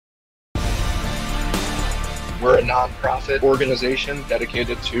We're a nonprofit organization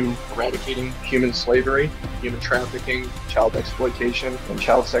dedicated to eradicating human slavery, human trafficking, child exploitation, and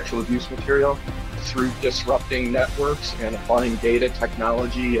child sexual abuse material through disrupting networks and applying data,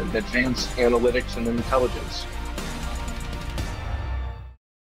 technology, and advanced analytics and intelligence.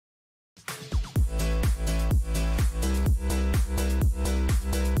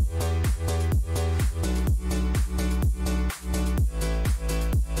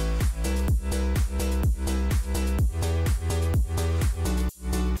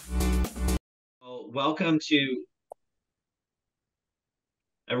 Welcome to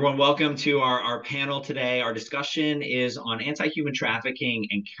everyone. Welcome to our panel today. Our discussion is on anti-human trafficking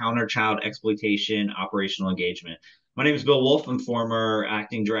and counter child exploitation operational engagement. My name is Bill Wolf. I'm former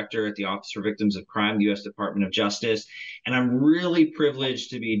acting director at the Office for Victims of Crime, the U.S. Department of Justice, and I'm really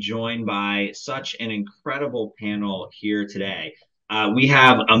privileged to be joined by such an incredible panel here today. We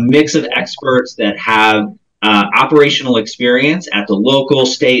have a mix of experts that have operational experience at the local,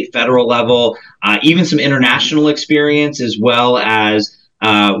 state, federal level, even some international experience, as well as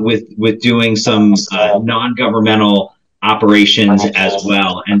with doing some non-governmental operations as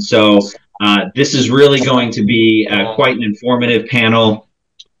well. And so this is really going to be quite an informative panel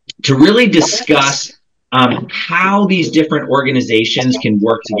to really discuss how these different organizations can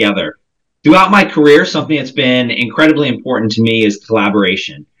work together. Throughout my career, something that's been incredibly important to me is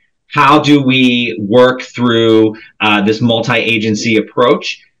collaboration. How do we work through this multi-agency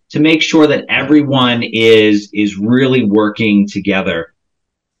approach to make sure that everyone is really working together?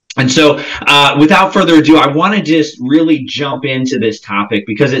 And so without further ado, I want to just really jump into this topic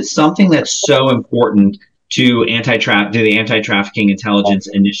because it's something that's so important to the Anti-Trafficking Intelligence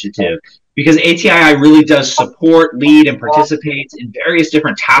Initiative. Because ATII really does support, lead, and participates in various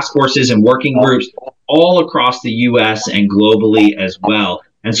different task forces and working groups all across the U.S. and globally as well.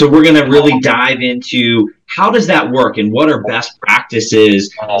 And so we're going to really dive into how does that work and what are best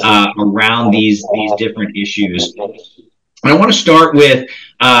practices around these different issues. And I want to start with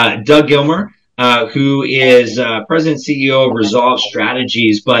Doug Gilmer, who is President and CEO of Resolve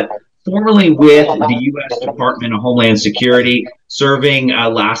Strategies, but formerly with the U.S. Department of Homeland Security, serving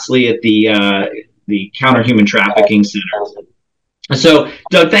lastly at the Counter Human Trafficking Center. So,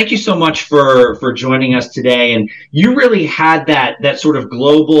 Doug, thank you so much for joining us today. And you really had that sort of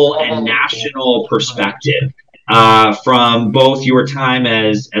global and national perspective from both your time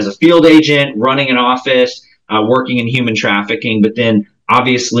as a field agent, running an office, working in human trafficking, but then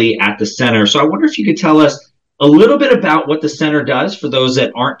obviously at the center. So I wonder if you could tell us a little bit about what the center does for those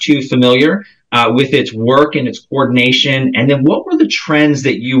that aren't too familiar with its work and its coordination. And then what were the trends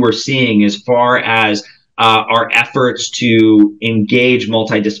that you were seeing as far as our efforts to engage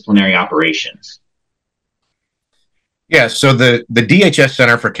multidisciplinary operations? Yeah, so the DHS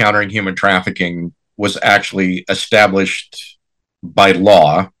Center for Countering Human Trafficking was actually established by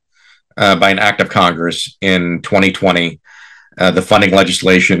law, by an act of Congress in 2020. The funding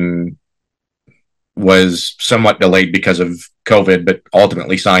legislation was somewhat delayed because of COVID, but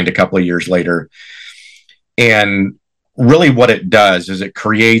ultimately signed a couple of years later. And really what it does is it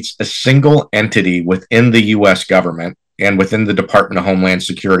creates a single entity within the U.S. government and within the Department of Homeland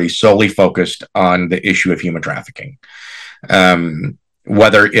Security solely focused on the issue of human trafficking.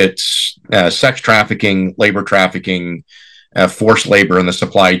 Whether it's sex trafficking, labor trafficking, forced labor in the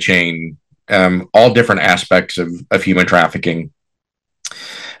supply chain, all different aspects of human trafficking.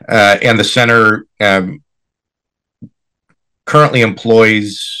 And the center currently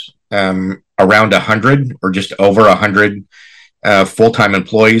employs around 100 or just over 100 full-time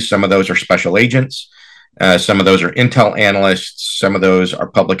employees. Some of those are special agents. Some of those are intel analysts. Some of those are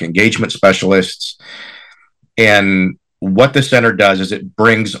public engagement specialists. And what the center does is it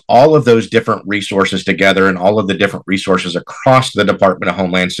brings all of those different resources together and all of the different resources across the Department of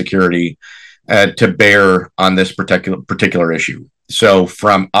Homeland Security to bear on this particular issue. So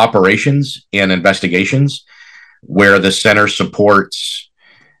from operations and investigations, where the center supports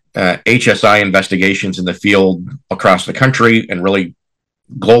HSI investigations in the field across the country and really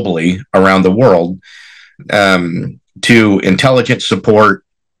globally around the world, to intelligence support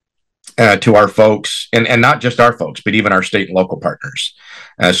to our folks, and not just our folks, but even our state and local partners.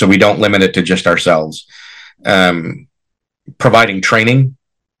 So we don't limit it to just ourselves. Providing training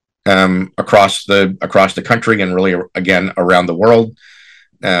across the country and really, again, around the world,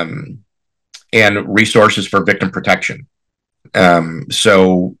 and resources for victim protection.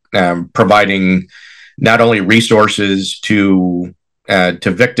 So providing not only resources to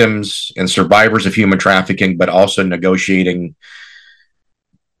victims and survivors of human trafficking, but also negotiating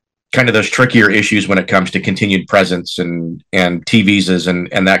kind of those trickier issues when it comes to continued presence and T visas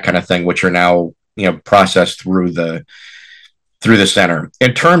and that kind of thing, which are now processed through the center.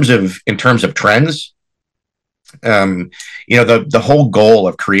 In terms of trends, the whole goal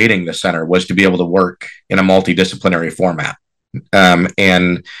of creating the center was to be able to work in a multidisciplinary format.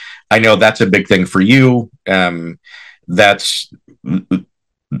 And I know that's a big thing for you. That's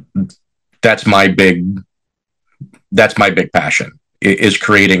that's my big passion, is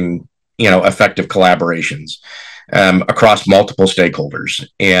creating effective collaborations across multiple stakeholders.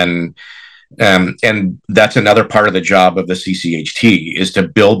 And that's another part of the job of the CCHT, is to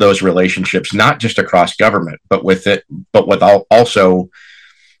build those relationships, not just across government, but with also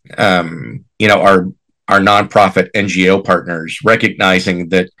our nonprofit NGO partners, recognizing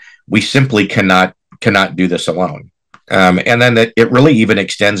that we simply cannot do this alone. And then that it really even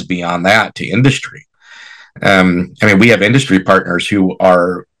extends beyond that to industry. We have industry partners who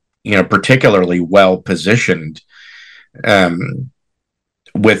are particularly well positioned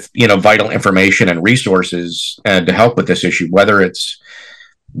with vital information and resources to help with this issue, whether it's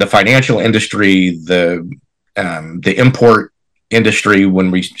the financial industry, the import industry,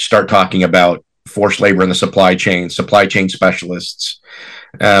 when we start talking about forced labor in the supply chain specialists.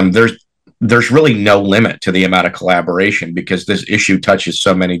 There's really no limit to the amount of collaboration, because this issue touches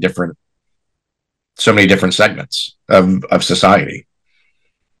so many different segments of society.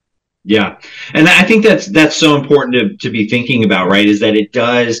 Yeah. And I think that's so important to be thinking about, right? Is that it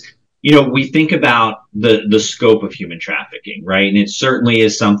does, we think about the scope of human trafficking, right? And it certainly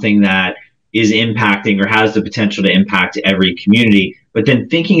is something that is impacting, or has the potential to impact, every community. But then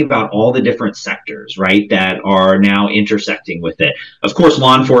thinking about all the different sectors, right, that are now intersecting with it. Of course,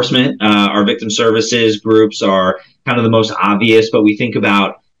 law enforcement, our victim services groups are kind of the most obvious, but we think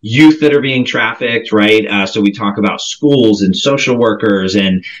about youth that are being trafficked, right? So we talk about schools and social workers,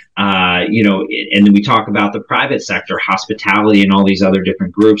 and and then we talk about the private sector, hospitality, and all these other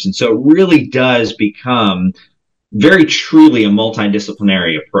different groups. And so it really does become very truly a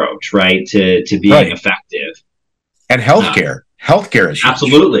multidisciplinary approach, right, to being effective. And healthcare is huge.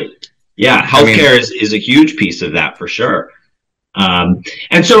 Absolutely. Yeah, healthcare is a huge piece of that, for sure.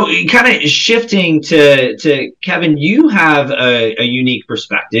 And so kind of shifting to Kevin, you have a unique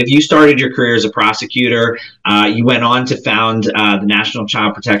perspective. You started your career as a prosecutor. You went on to found the National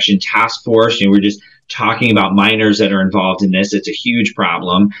Child Protection Task Force. We're just talking about minors that are involved in this. It's a huge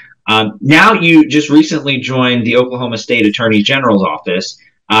problem. Now you just recently joined the Oklahoma State Attorney General's office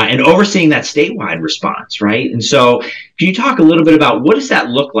and overseeing that statewide response, right? And so can you talk a little bit about what does that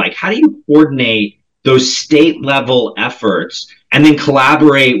look like? How do you coordinate those state level efforts and then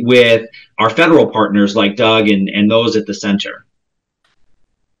collaborate with our federal partners like Doug and those at the center?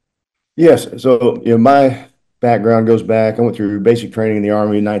 Yes. So, my background goes back. I went through basic training in the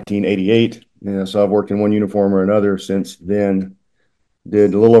Army in 1988. So I've worked in one uniform or another since then.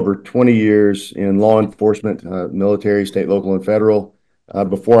 Did a little over 20 years in law enforcement, military, state, local, and federal,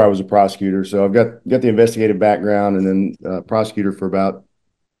 before I was a prosecutor. So I've got the investigative background, and then prosecutor for about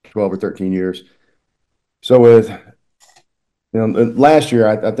 12 or 13 years. So with last year,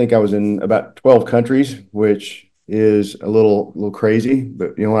 I think I was in about 12 countries, which is a little crazy.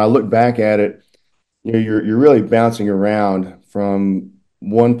 But when I look back at it, you're really bouncing around from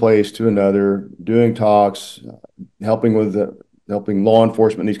one place to another, doing talks, helping law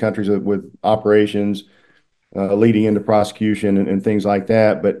enforcement in these countries with operations, leading into prosecution and things like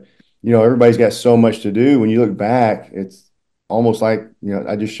that. But everybody's got so much to do. When you look back, it's almost like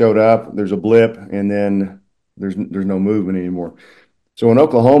I just showed up. There's a blip, and then there's no movement anymore. So in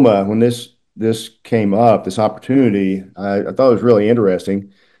Oklahoma, when this came up, this opportunity, I thought it was really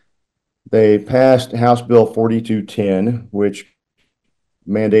interesting. They passed House Bill 4210, which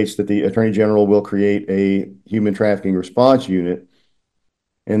mandates that the Attorney General will create a human trafficking response unit.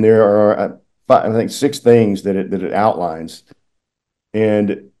 And there are, I think, 6 things that it outlines.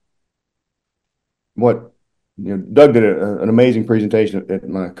 And what Doug did an amazing presentation at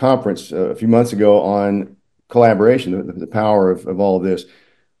my conference a few months ago on collaboration, the power of all of this.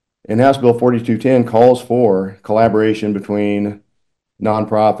 And House Bill 4210 calls for collaboration between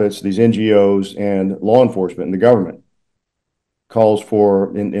nonprofits, these NGOs, and law enforcement and the government. Calls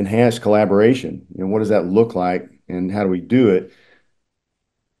for enhanced collaboration. What does that look like, and how do we do it?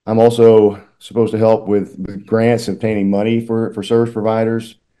 I'm also supposed to help with grants, obtaining money for service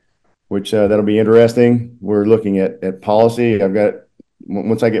providers, which that'll be interesting. We're looking at policy.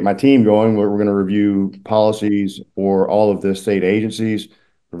 Once I get my team going, we're going to review policies for all of the state agencies,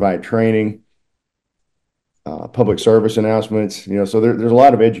 provide training, public service announcements. So there's a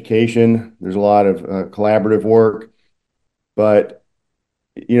lot of education. There's a lot of collaborative work. But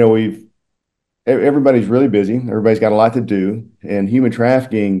everybody's really busy. Everybody's got a lot to do, and human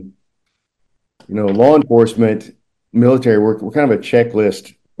trafficking law enforcement, military, we're kind of a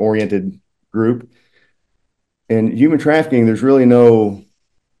checklist oriented group. And human trafficking, there's really no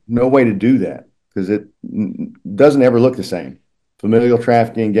way to do that because it doesn't ever look the same. Familial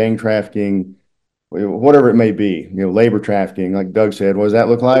trafficking, gang trafficking, whatever it may be, labor trafficking, like Doug said, what does that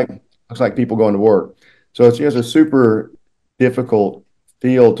look like? Looks like people going to work. So it's a super difficult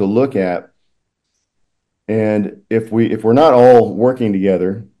field to look at. And if we're not all working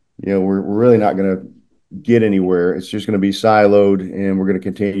together, we're really not going to get anywhere. It's just going to be siloed, and we're going to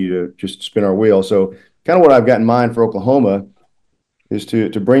continue to just spin our wheel. So kind of what I've got in mind for Oklahoma is to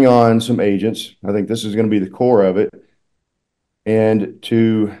bring on some agents. I think this is going to be the core of it. And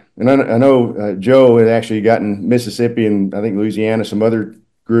I know Joe had actually gotten Mississippi and I think Louisiana, some other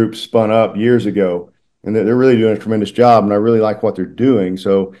groups spun up years ago, and they're really doing a tremendous job, and I really like what they're doing.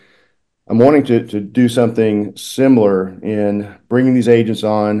 So I'm wanting to do something similar in bringing these agents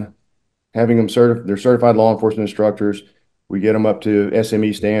on, having them they're certified law enforcement instructors. We get them up to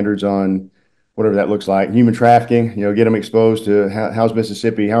SME standards on whatever that looks like, human trafficking, get them exposed to how's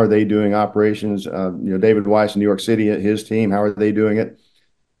Mississippi, how are they doing operations? David Weiss in New York City, his team, how are they doing it?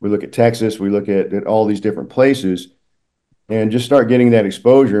 We look at Texas, we look at all these different places, and just start getting that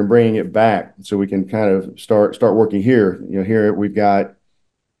exposure and bringing it back so we can kind of start working here. Here we've got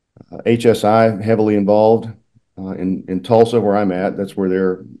HSI heavily involved in Tulsa, where I'm at. That's where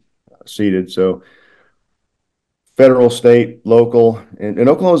they're seated. So federal, state, local, and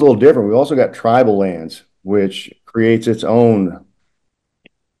Oklahoma's a little different. We've also got tribal lands, which creates its own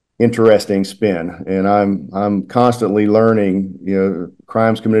interesting spin. And I'm constantly learning,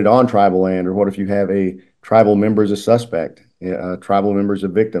 crimes committed on tribal land, or what if you have a tribal member as a suspect, tribal member as a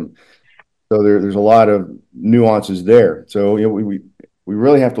victim. So there's a lot of nuances there. So we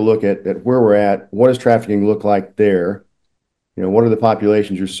really have to look at where we're at. What does trafficking look like there? What are the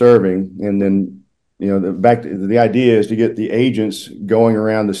populations you're serving? And then, the idea is to get the agents going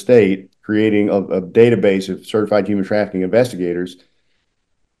around the state, creating a database of certified human trafficking investigators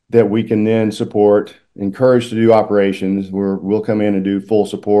that we can then support, encourage to do operations where we'll come in and do full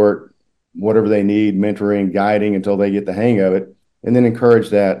support, whatever they need, mentoring, guiding until they get the hang of it, and then encourage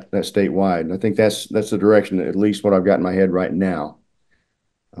that statewide. And I think that's the direction, at least what I've got in my head right now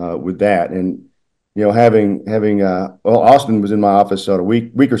with that. And having Austin was in my office a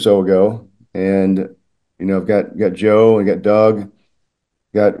week or so ago, and I've got Joe and got Doug,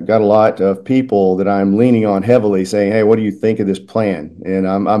 got a lot of people that I'm leaning on heavily, saying, "Hey, what do you think of this plan?" And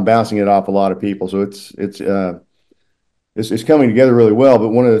I'm bouncing it off a lot of people, so it's coming together really well. But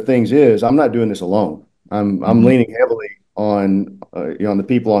one of the things is I'm not doing this alone. I'm leaning heavily on on the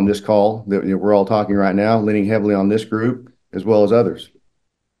people on this call that we're all talking right now, leaning heavily on this group as well as others.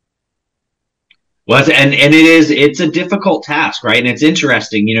 Well, it's a difficult task, right? And it's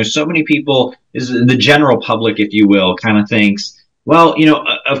interesting, so many people, is the general public, if you will, kind of thinks, well,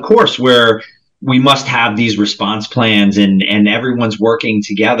 of course we must have these response plans and everyone's working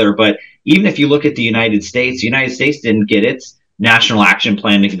together. But even if you look at the United States didn't get its national action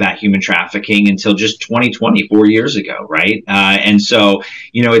plan to combat human trafficking until just 2020, 4 years ago, right? And so,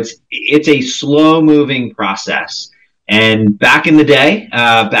 it's a slow moving process. And back in the day,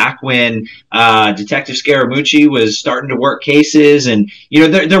 back when Detective Scaramucci was starting to work cases, and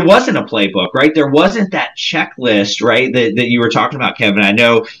there wasn't a playbook, right? There wasn't that checklist, right? That you were talking about, Kevin. I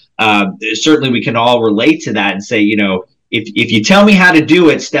know certainly we can all relate to that and say, if you tell me how to do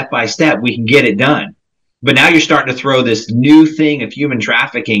it step by step, we can get it done. But now you're starting to throw this new thing of human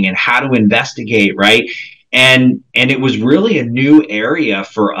trafficking and how to investigate, right? And it was really a new area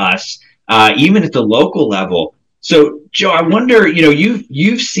for us, even at the local level. So, Joe, I wonder,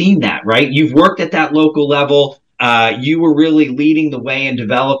 you've seen that, right? You've worked at that local level. You were really leading the way in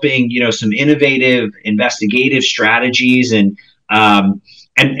developing, some innovative investigative strategies, and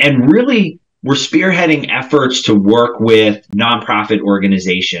really were spearheading efforts to work with nonprofit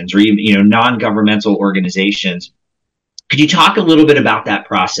organizations or even, non-governmental organizations. Could you talk a little bit about that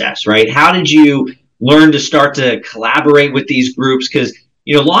process, right? How did you learn to start to collaborate with these groups? Because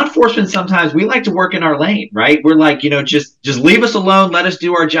law enforcement, sometimes we like to work in our lane, right? We're like, just leave us alone, let us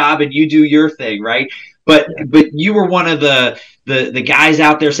do our job, and you do your thing, right? But you were one of the guys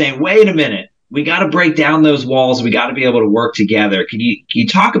out there saying, wait a minute, we got to break down those walls. We got to be able to work together. Can you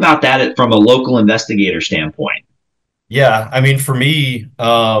talk about that from a local investigator standpoint? Yeah, I mean, for me,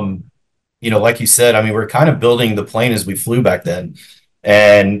 like you said, I mean, we're kind of building the plane as we flew back then.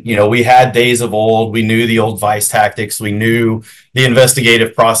 And, we had days of old. We knew the old vice tactics. We knew the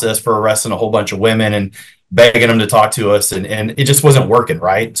investigative process for arresting a whole bunch of women and begging them to talk to us. And it just wasn't working,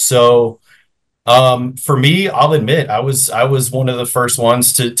 right? So For me, I'll admit I was one of the first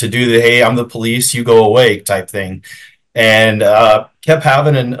ones to do the "Hey, I'm the police, you go away" type thing, and kept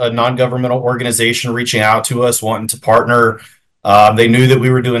having a non-governmental organization reaching out to us, wanting to partner. They knew that we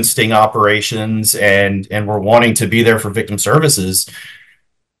were doing sting operations and were wanting to be there for victim services.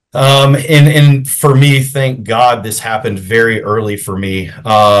 And for me, thank God this happened very early for me.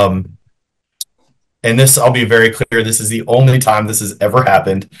 And this, I'll be very clear, this is the only time this has ever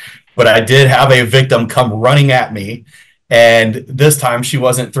happened. But I did have a victim come running at me. And this time she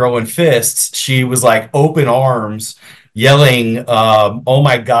wasn't throwing fists. She was like open arms, yelling, "Oh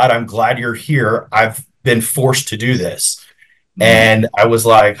my God, I'm glad you're here. I've been forced to do this." And I was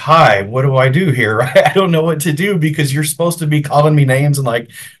like, "Hi, what do I do here?" I don't know what to do because you're supposed to be calling me names and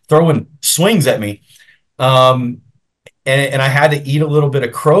like throwing swings at me. Um, and I had to eat a little bit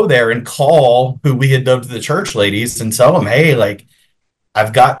of crow there and call who we had dubbed the church ladies and tell them, "Hey, like,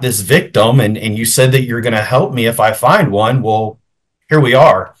 I've got this victim and you said that you're going to help me if I find one. Well, here we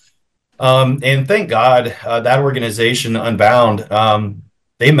are." And thank God that organization, Unbound,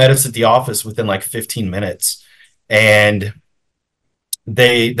 they met us at the office within like 15 minutes. And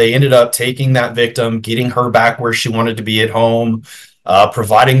they ended up taking that victim, getting her back where she wanted to be at home,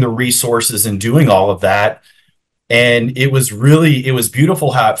 providing the resources and doing all of that. And it was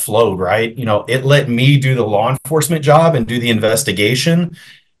beautiful how it flowed, right? You know, it let me do the law enforcement job and do the investigation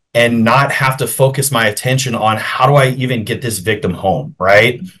and not have to focus my attention on how do I even get this victim home,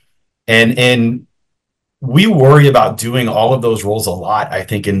 right? And we worry about doing all of those roles a lot, I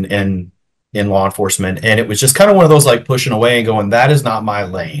think, in law enforcement. And it was just kind of one of those like pushing away and going, that is not my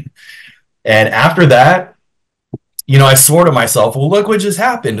lane. And after that, you know, I swore to myself, well, look what just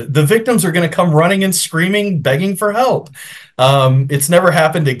happened. The victims are going to come running and screaming, begging for help. It's never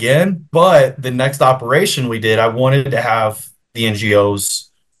happened again. But the next operation we did, I wanted to have the NGOs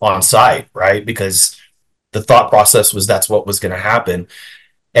on site, right? Because the thought process was that's what was going to happen.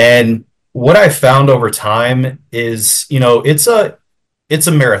 And what I found over time is, you know, it's a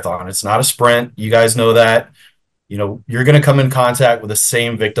marathon. It's not a sprint. You guys know that. You know, you're going to come in contact with the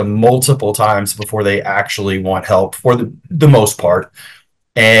same victim multiple times before they actually want help for the most part.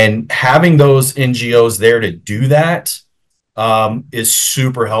 And having those NGOs there to do that is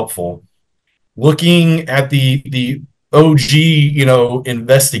super helpful. Looking at the OG, you know,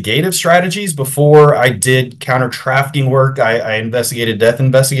 investigative strategies before I did counter trafficking work, I investigated death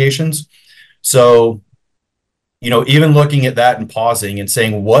investigations. So, you know, even looking at that and pausing and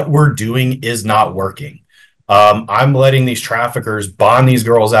saying what we're doing is not working. I'm letting these traffickers bond these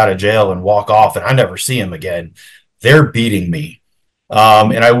girls out of jail and walk off, and I never see them again. They're beating me.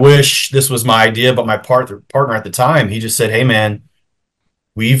 And I wish this was my idea, but my partner at the time, he just said, "Hey, man,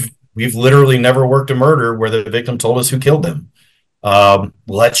 we've literally never worked a murder where the victim told us who killed them.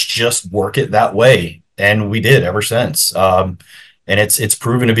 Let's just work it that way." And we did ever since. And it's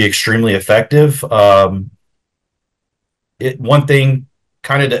proven to be extremely effective. One thing,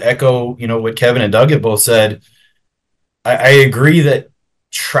 kind of to echo, you know, what Kevin and Doug have both said, I agree that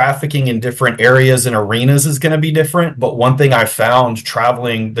trafficking in different areas and arenas is going to be different. But one thing I found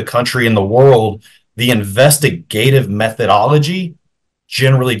traveling the country and the world, the investigative methodology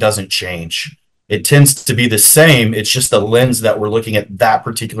generally doesn't change. It tends to be the same. It's just the lens that we're looking at that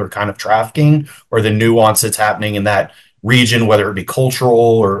particular kind of trafficking or the nuance that's happening in that region, whether it be cultural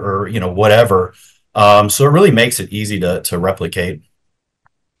or you know, whatever. So it really makes it easy to replicate.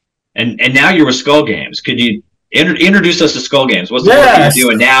 And now you're with Skull Games. Could you introduce us to Skull Games? What's the work you're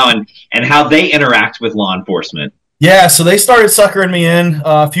doing now and how they interact with law enforcement? Yeah, so they started suckering me in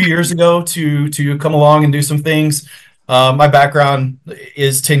a few years ago to come along and do some things. My background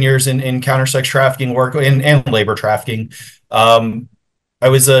is 10 years in counter sex trafficking work and labor trafficking. I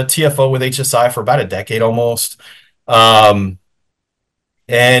was a TFO with HSI for about a decade almost. And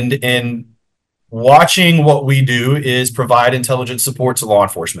watching what we do is provide intelligence support to law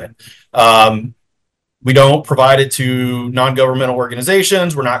enforcement. We don't provide it to non-governmental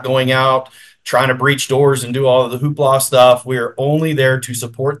organizations. We're not going out trying to breach doors and do all of the hoopla stuff. We're only there to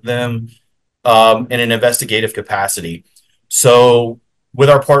support them in an investigative capacity. So with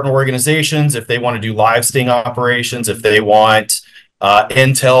our partner organizations, if they want to do live sting operations, if they want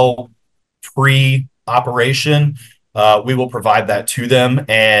intel pre-operation, we will provide that to them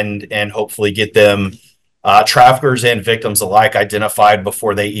and hopefully get them traffickers and victims alike identified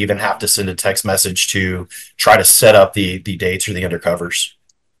before they even have to send a text message to try to set up the dates or the undercovers.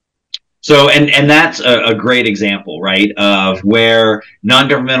 So, and that's a great example, right, of where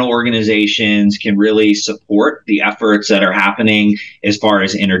non-governmental organizations can really support the efforts that are happening as far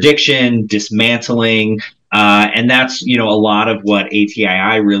as interdiction, dismantling, And that's, a lot of what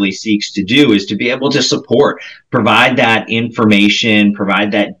ATII really seeks to do, is to be able to support, provide that information,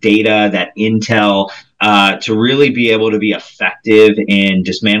 provide that data, that intel, to really be able to be effective in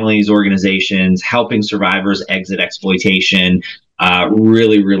dismantling these organizations, helping survivors exit exploitation.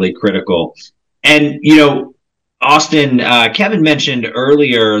 Really, really critical. And, Austin, Kevin mentioned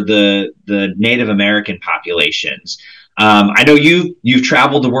earlier the Native American populations. I know you've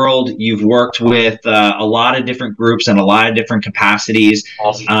traveled the world. You've worked with a lot of different groups and a lot of different capacities,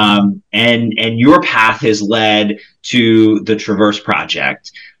 and your path has led to the Traverse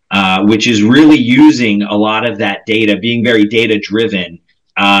Project, which is really using a lot of that data, being very data driven,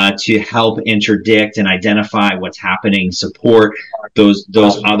 to help interdict and identify what's happening, support those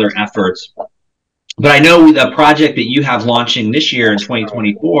other efforts. But I know the project that you have launching this year in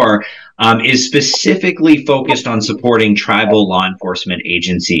 2024 is specifically focused on supporting tribal law enforcement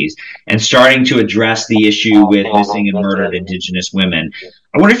agencies and starting to address the issue with missing and murdered Indigenous women.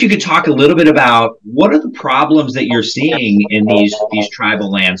 I wonder if you could talk a little bit about what are the problems that you're seeing in these tribal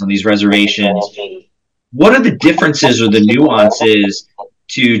lands, on these reservations. What are the differences or the nuances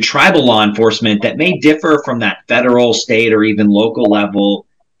to tribal law enforcement that may differ from that federal, state, or even local level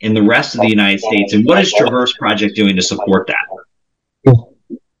in the rest of the United States, and what is Traverse Project doing to support that?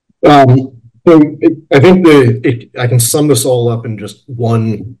 So I think I can sum this all up in just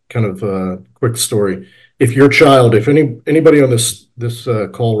one kind of quick story. If your child, if anybody on this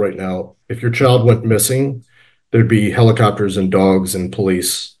call right now, if your child went missing, there'd be helicopters and dogs and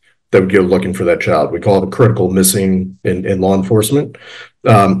police that would go looking for that child. We call it a critical missing in law enforcement.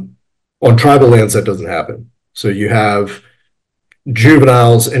 On tribal lands, that doesn't happen. So you have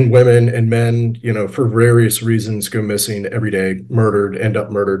juveniles and women and men, for various reasons go missing every day, end up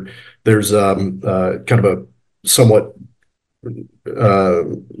murdered. There's kind of a somewhat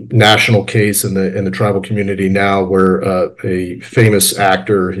national case in the tribal community now where a famous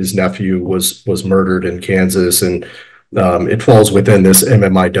actor, his nephew, was murdered in Kansas, and it falls within this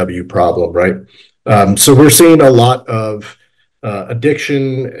MMIW problem, right? So we're seeing a lot of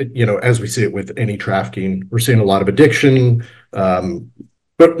addiction, as we see it with any trafficking. We're seeing a lot of addiction,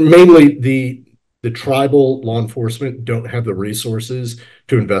 but mainly the tribal law enforcement don't have the resources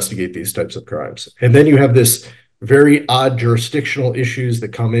to investigate these types of crimes. And then you have this very odd jurisdictional issues that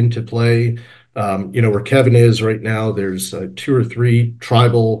come into play. Where Kevin is right now, there's 2 or 3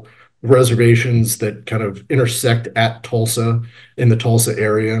 tribal reservations that kind of intersect at Tulsa, in the Tulsa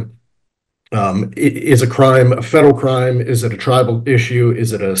area. Is a crime a federal crime? Is it a tribal issue?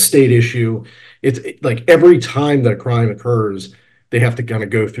 Is it a state issue? It's like every time that a crime occurs, they have to kind of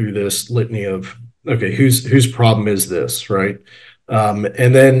go through this litany of, okay, whose problem is this, right?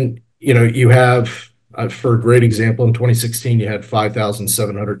 And then, you have, for a great example, in 2016, you had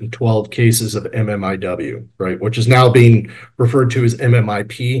 5,712 cases of MMIW, right? Which is now being referred to as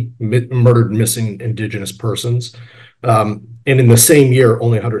MMIP, murdered missing Indigenous persons. And in the same year,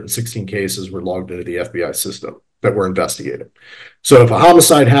 only 116 cases were logged into the FBI system that were investigated. So if a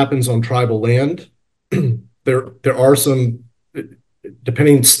homicide happens on tribal land, there are some,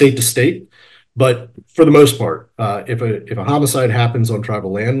 depending state to state, but for the most part, if a homicide happens on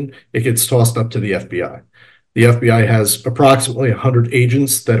tribal land, it gets tossed up to the FBI. The FBI has approximately 100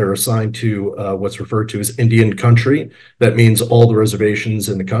 agents that are assigned to what's referred to as Indian country. That means all the reservations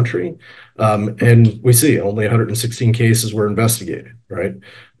in the country. And we see only 116 cases were investigated, right?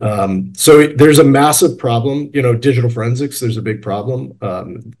 So there's a massive problem. Digital forensics, there's a big problem.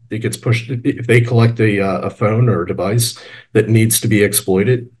 It gets pushed, if they collect a phone or a device that needs to be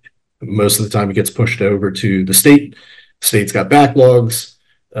exploited, most of the time it gets pushed over to the state. State's got backlogs.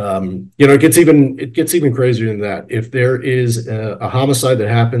 It gets even crazier than that. If there is a homicide that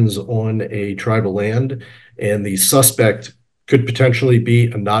happens on a tribal land and the suspect could potentially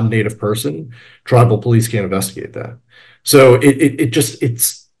be a non-native person, tribal police can't investigate that. So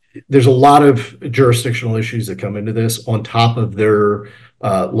there's a lot of jurisdictional issues that come into this on top of their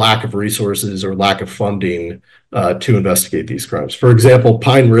lack of resources or lack of funding to investigate these crimes. For example,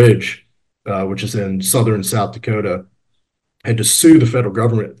 Pine Ridge, which is in southern South Dakota, had to sue the federal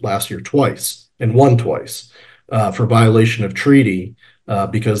government last year twice and won twice for violation of treaty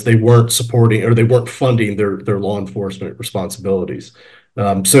because they weren't supporting or they weren't funding their law enforcement responsibilities.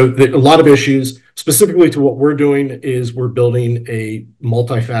 So a lot of issues. Specifically to what we're doing is we're building a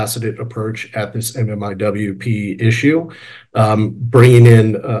multifaceted approach at this MMIWP issue, bringing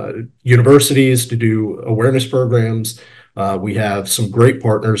in universities to do awareness programs. We have some great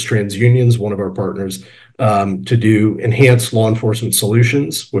partners, TransUnion's one of our partners, to do enhanced law enforcement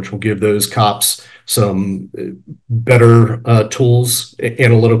solutions, which will give those cops some better tools,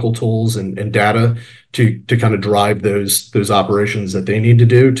 analytical tools and data to kind of drive those operations that they need to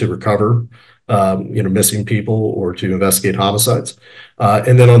do to recover missing people or to investigate homicides.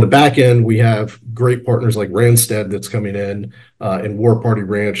 And then on the back end, we have great partners like Randstad that's coming in and War Party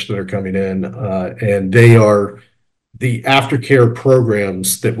Ranch that are coming in, and they are the aftercare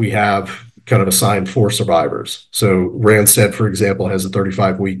programs that we have kind of assigned for survivors. So Randstad, for example, has a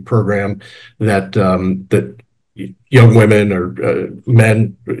 35-week program that young women or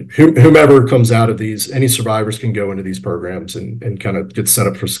men, whomever comes out of these, any survivors can go into these programs and kind of get set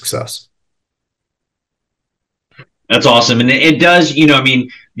up for success. That's awesome. And it does, I mean,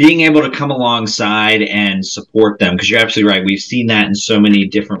 being able to come alongside and support them, because you're absolutely right. We've seen that in so many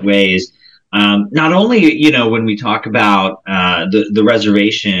different ways. Not only, when we talk about the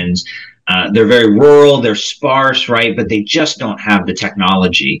reservations, they're very rural, they're sparse, right? But they just don't have the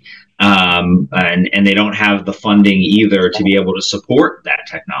technology. And they don't have the funding either to be able to support that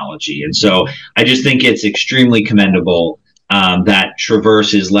technology. And so I just think it's extremely commendable that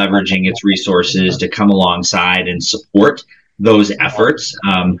Traverse is leveraging its resources to come alongside and support those efforts.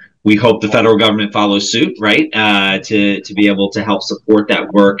 We hope the federal government follows suit, right, to be able to help support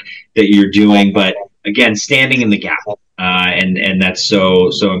that work that you're doing. But again, standing in the gap, and that's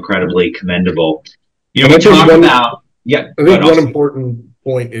so incredibly commendable. We talk about, I think one important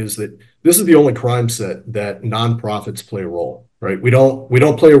point is that this is the only crime set that nonprofits play a role, right? We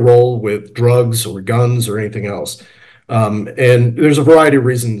don't play a role with drugs or guns or anything else. And there's a variety of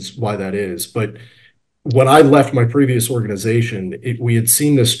reasons why that is. But when I left my previous organization, we had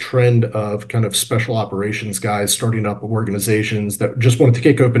seen this trend of kind of special operations guys starting up organizations that just wanted to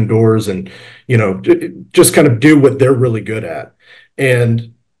kick open doors and, just kind of do what they're really good at.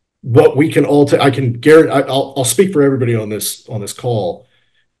 And what we can all, I can guarantee, I'll speak for everybody on this call.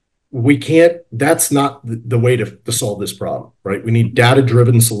 That's not the way to solve this problem, right? We need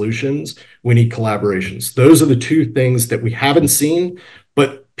data-driven solutions. We need collaborations. Those are the two things that we haven't seen,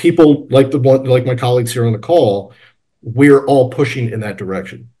 but people like my colleagues here on the call, we're all pushing in that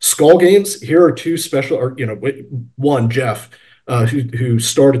direction. Skull Games, here are two special, one, Jeff, who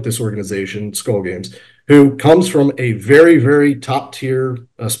started this organization, Skull Games, who comes from a very, very top tier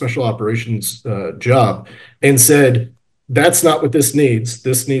special operations job and said, that's not what this needs.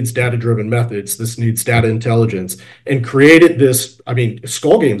 This needs data-driven methods. This needs data intelligence, and created this. I mean,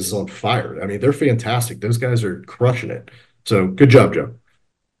 Skull Games is on fire. I mean, they're fantastic. Those guys are crushing it. So good job, Joe.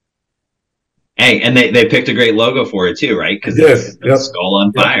 Hey, and they picked a great logo for it too, right? Because it's Skull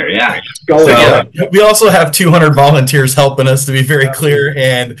on Fire. Yeah. We also have 200 volunteers helping us, to be very clear,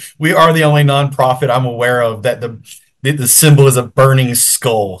 and we are the only nonprofit I'm aware of that the symbol is a burning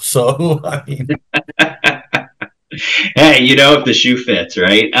skull. So I mean. Hey, if the shoe fits,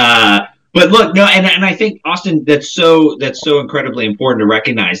 right? But look, no, and I think, Austin, that's so incredibly important to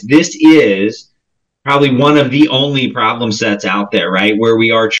recognize. This is probably one of the only problem sets out there, right, where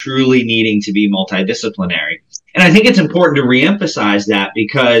we are truly needing to be multidisciplinary. And I think it's important to reemphasize that,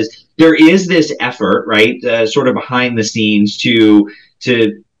 because there is this effort, right, sort of behind the scenes to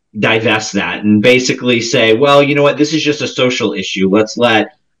divest that and basically say, well, you know what, this is just a social issue. Let's let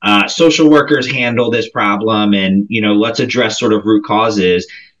social workers handle this problem, and let's address sort of root causes,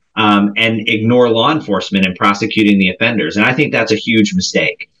 and ignore law enforcement and prosecuting the offenders. And I think that's a huge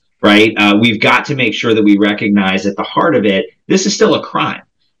mistake, right? We've got to make sure that we recognize at the heart of it, this is still a crime,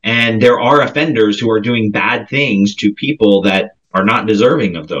 and there are offenders who are doing bad things to people that are not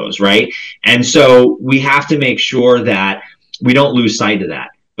deserving of those, right? And so we have to make sure that we don't lose sight of that.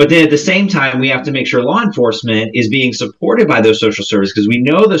 But then at the same time, we have to make sure law enforcement is being supported by those social services, because we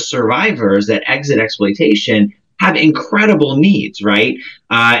know the survivors that exit exploitation have incredible needs, right?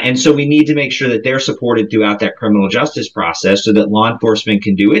 And so we need to make sure that they're supported throughout that criminal justice process so that law enforcement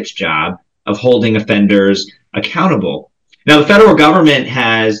can do its job of holding offenders accountable. Now, the federal government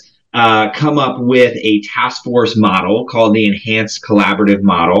has come up with a task force model called the Enhanced Collaborative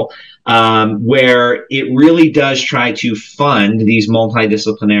Model, where it really does try to fund these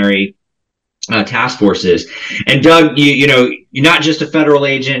multidisciplinary task forces. And Doug, you're not just a federal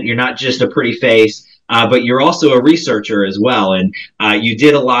agent, you're not just a pretty face, but you're also a researcher as well. And you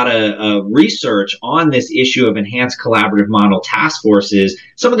did a lot of research on this issue of enhanced collaborative model task forces,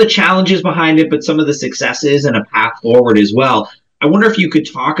 some of the challenges behind it, but some of the successes and a path forward as well. I wonder if you could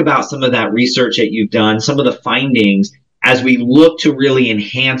talk about some of that research that you've done, some of the findings, as we look to really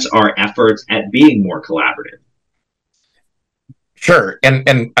enhance our efforts at being more collaborative. Sure.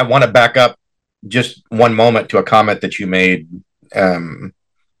 And I want to back up just one moment to a comment that you made.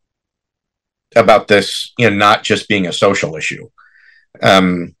 about this, not just being a social issue.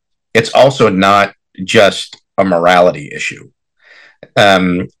 It's also not just a morality issue.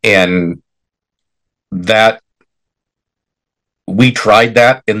 And that we tried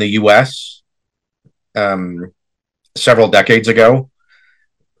that in the US several decades ago,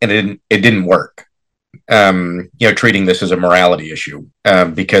 and it didn't work. Treating this as a morality issue,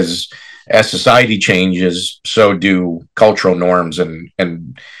 because as society changes, so do cultural norms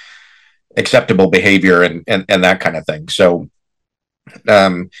and acceptable behavior and that kind of thing. So,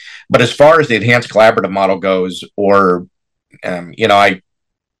 but as far as the enhanced collaborative model goes, or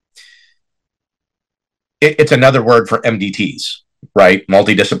it's another word for MDTs, right?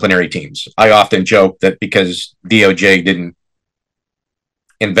 Multidisciplinary teams. I often joke that because DOJ didn't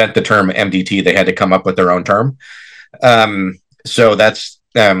invent the term MDT, they had to come up with their own term. So that's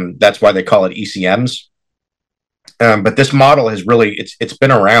why they call it ECMs. But this model has really, it's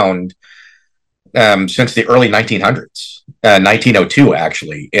been around since the early 1900s, 1902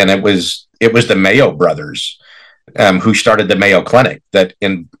 actually, and it was the Mayo brothers who started the Mayo Clinic that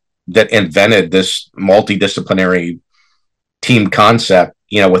invented this multidisciplinary team concept,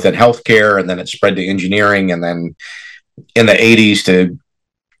 within healthcare, and then it spread to engineering, and then in the 80s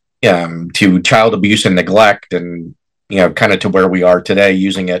to child abuse and neglect, and kind of to where we are today,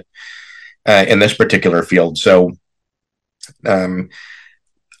 using it in this particular field. So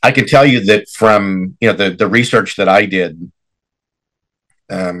I can tell you that from the research that I did,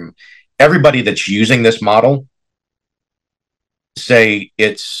 everybody that's using this model say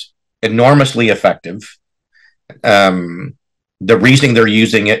it's enormously effective. The reason they're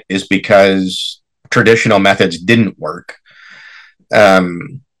using it is because traditional methods didn't work.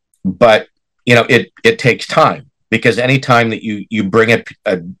 But it takes time, because anytime that you bring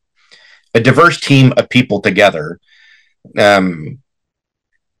a diverse team of people together,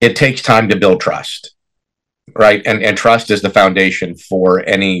 it takes time to build trust, right? And trust is the foundation for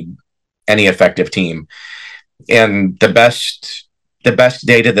any effective team. And the best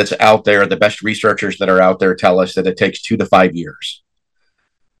data that's out there, the best researchers that are out there tell us that it takes 2 to 5 years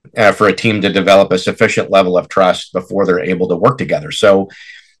for a team to develop a sufficient level of trust before they're able to work together. So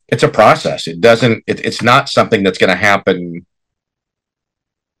it's a process. It's not something that's going to happen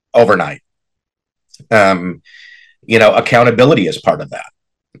overnight. Accountability is part of that.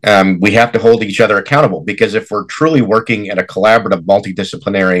 We have to hold each other accountable, because if we're truly working in a collaborative,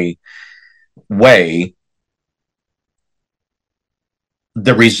 multidisciplinary way,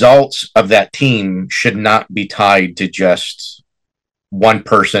 the results of that team should not be tied to just one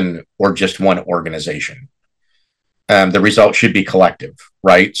person or just one organization. The result should be collective,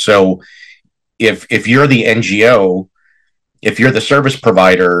 right? So if you're the NGO, if you're the service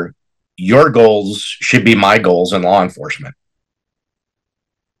provider, your goals should be my goals in law enforcement.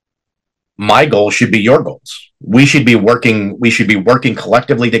 My goals should be your goals. We should be working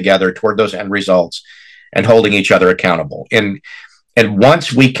collectively together toward those end results and holding each other accountable. And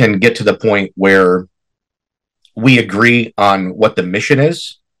once we can get to the point where we agree on what the mission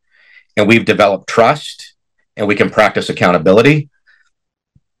is, and we've developed trust, and we can practice accountability,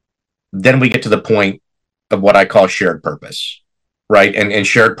 then we get to the point of what I call shared purpose, right? And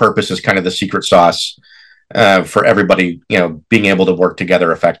shared purpose is kind of the secret sauce for everybody, being able to work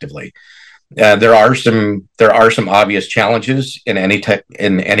together effectively. There are some obvious challenges in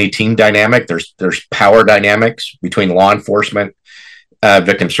any team dynamic. There's power dynamics between law enforcement,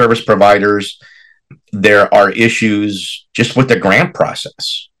 victim service providers. There are issues just with the grant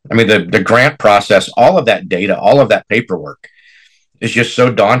process. I mean, the grant process, all of that data, all of that paperwork is just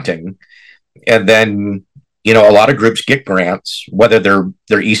so daunting. And then, a lot of groups get grants, whether they're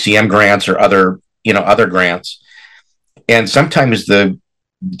ECM grants or other grants. And sometimes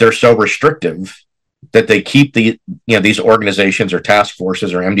they're so restrictive that they keep these organizations or task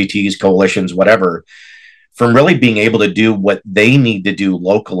forces or MDTs, coalitions, whatever, from really being able to do what they need to do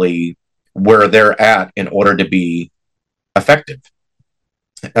locally where they're at in order to be effective.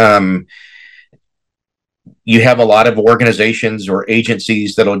 You have a lot of organizations or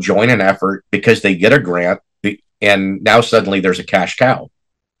agencies that'll join an effort because they get a grant, and now suddenly there's a cash cow.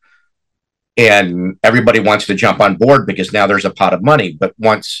 And everybody wants to jump on board because now there's a pot of money. But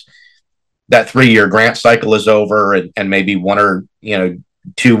once that 3-year grant cycle is over, and maybe one or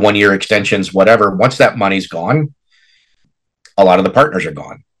 2 1-year extensions, whatever, once that money's gone, a lot of the partners are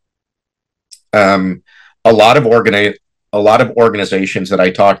gone. A lot of organizations that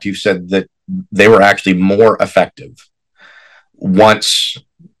I talked to said that they were actually more effective once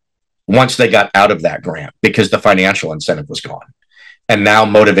they got out of that grant, because the financial incentive was gone. And now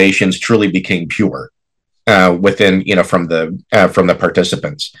motivations truly became pure within, from the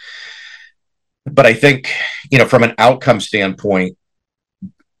participants. But I think, from an outcome standpoint,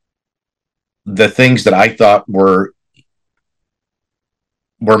 the things that I thought were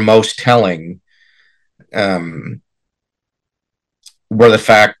most telling were the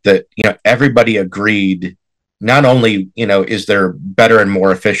fact that everybody agreed. Not only is there better and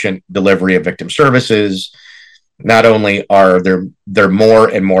more efficient delivery of victim services, not only are there more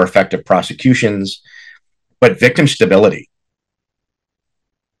and more effective prosecutions, but victim stability,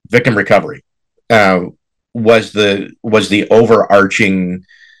 victim recovery was the overarching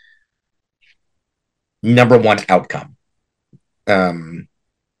number one outcome in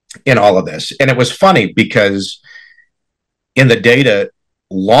all of this. And it was funny because in the data,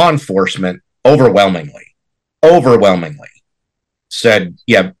 law enforcement overwhelmingly said,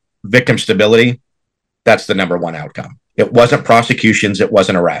 yeah, victim stability, that's the number one outcome. It wasn't prosecutions, it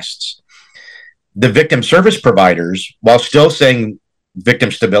wasn't arrests. The victim service providers, while still saying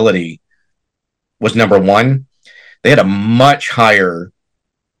victim stability was number one, they had a much higher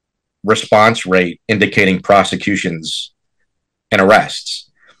response rate indicating prosecutions and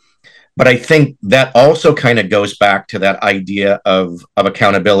arrests. But I think that also kind of goes back to that idea of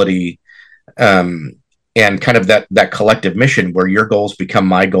accountability, and kind of that collective mission where your goals become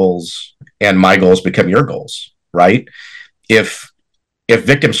my goals and my goals become your goals, right? If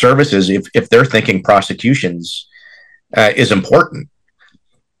victim services, if they're thinking prosecutions is important,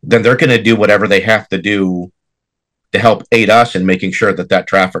 then they're going to do whatever they have to do to help aid us in making sure that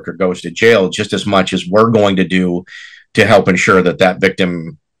trafficker goes to jail just as much as we're going to do to help ensure that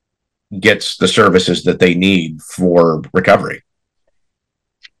victim gets the services that they need for recovery.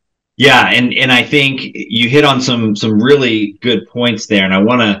 Yeah, and I think you hit on some really good points there.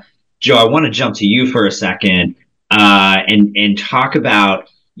 And Joe, I want to jump to you for a second and talk about,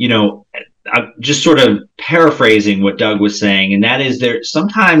 just sort of paraphrasing what Doug was saying, and that is there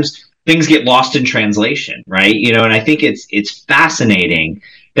sometimes things get lost in translation, right? And I think it's fascinating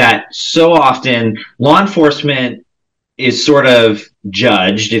that so often law enforcement is sort of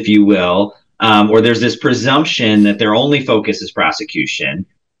judged, if you will, or there's this presumption that their only focus is prosecution.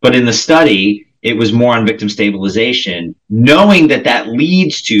 But in the study, it was more on victim stabilization, knowing that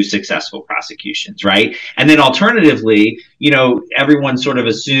leads to successful prosecutions, right? And then alternatively, everyone sort of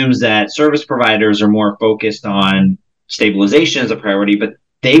assumes that service providers are more focused on stabilization as a priority, but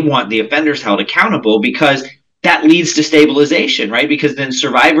they want the offenders held accountable because that leads to stabilization, right? Because then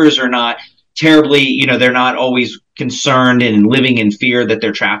survivors are not terribly, they're not always concerned and living in fear that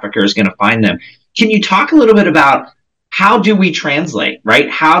their trafficker is going to find them. Can you talk a little bit about how do we translate, right?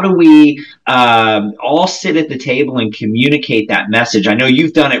 How do we all sit at the table and communicate that message? I know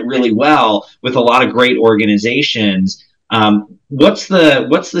you've done it really well with a lot of great organizations. What's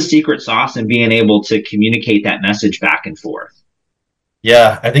the secret sauce in being able to communicate that message back and forth?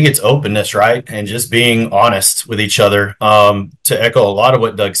 Yeah, I think it's openness, right? And just being honest with each other. To echo a lot of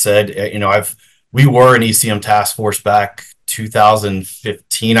what Doug said, we were an ECM task force back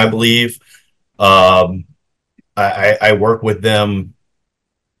 2015, I believe. I work with them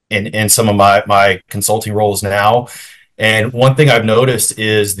in some of my consulting roles now. And one thing I've noticed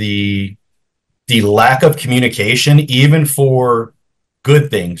is the lack of communication, even for good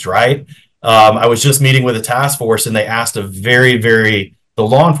things, right? I was just meeting with a task force and they asked the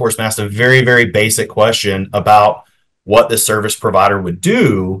law enforcement asked a very, very basic question about what the service provider would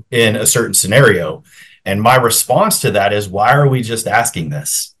do in a certain scenario. And my response to that is, why are we just asking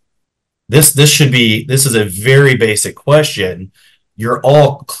this? This is a very basic question. You're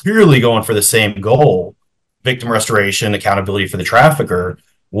all clearly going for the same goal, victim restoration, accountability for the trafficker.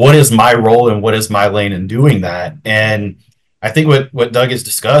 What is my role and what is my lane in doing that? And I think what Doug has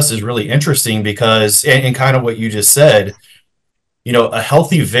discussed is really interesting because, and kind of what you just said, a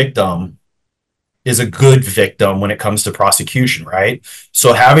healthy victim is a good victim when it comes to prosecution, right?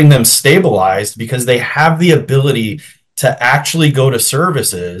 So having them stabilized because they have the ability to actually go to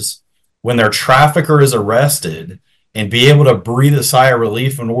services when their trafficker is arrested and be able to breathe a sigh of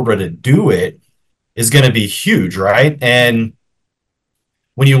relief in order to do it is going to be huge, right? And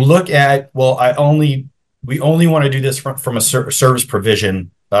when you look at, well, we only want to do this from a service provision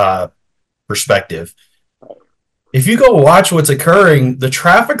perspective. If you go watch what's occurring, the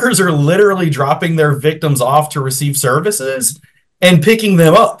traffickers are literally dropping their victims off to receive services and picking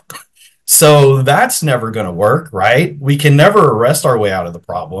them up. So that's never going to work, right? We can never arrest our way out of the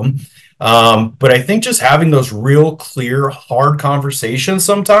problem. But I think just having those real clear, hard conversations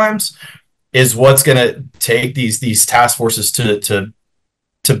sometimes is what's going to take these task forces to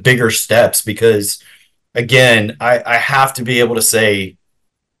bigger steps. Because again, I have to be able to say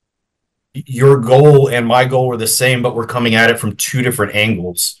your goal and my goal are the same, but we're coming at it from two different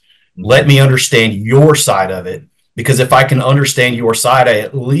angles. Let me understand your side of it. Because if I can understand your side, I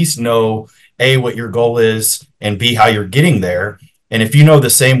at least know A, what your goal is, and B, how you're getting there. And if you know the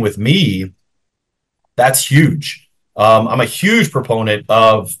same with me, that's huge. I'm a huge proponent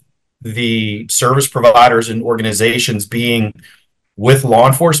of the service providers and organizations being with law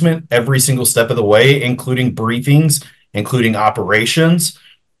enforcement every single step of the way, including briefings, including operations.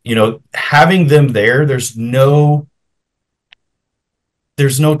 Having them there, there's no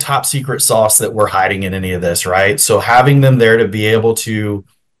top secret sauce that we're hiding in any of this, right? So having them there to be able to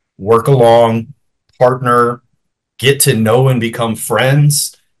work along, partner, get to know and become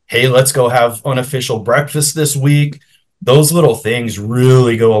friends. Hey, let's go have unofficial breakfast this week. Those little things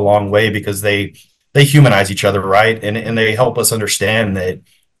really go a long way because they humanize each other, right? And they help us understand that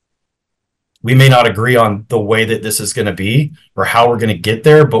we may not agree on the way that this is going to be or how we're going to get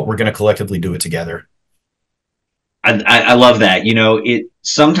there, but we're going to collectively do it together. I love that.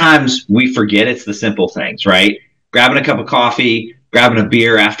 Sometimes we forget it's the simple things, right? Grabbing a cup of coffee, grabbing a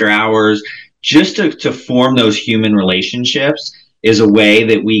beer after hours, just to form those human relationships is a way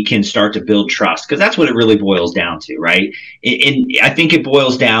that we can start to build trust, because that's what it really boils down to, right? And I think it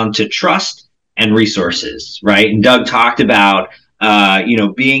boils down to trust and resources, right? And Doug talked about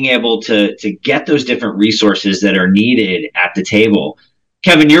being able to get those different resources that are needed at the table.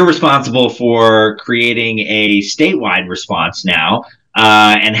 Kevin, you're responsible for creating a statewide response now,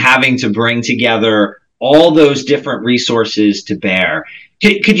 and having to bring together all those different resources to bear.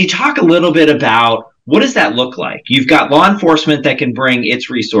 Could you talk a little bit about what does that look like? You've got law enforcement that can bring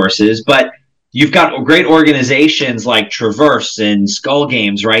its resources, but you've got great organizations like Traverse and Skull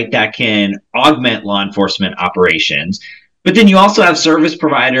Games, right, that can augment law enforcement operations. But then you also have service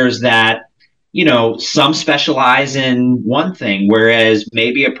providers that some specialize in one thing, whereas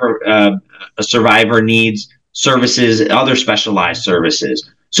maybe a survivor needs services, other specialized services.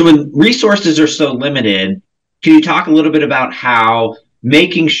 So when resources are so limited, can you talk a little bit about how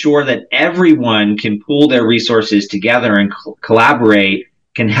making sure that everyone can pool their resources together and collaborate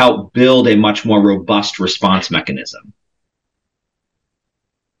can help build a much more robust response mechanism?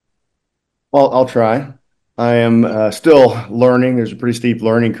 Well, I'll try. I am still learning. There's a pretty steep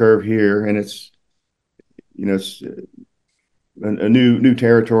learning curve here, and it's a new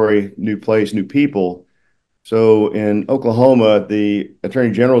territory, new place, new people. So in Oklahoma, the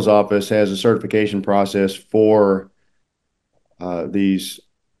Attorney General's office has a certification process for these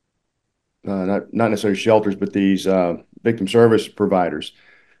not necessarily shelters, but these victim service providers.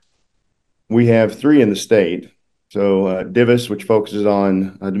 We have 3 in the state. So Divis, which focuses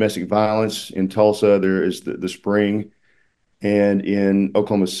on domestic violence. In Tulsa, there is the Spring. And in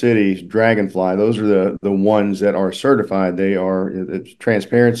Oklahoma City, Dragonfly. Those are the ones that are certified. It's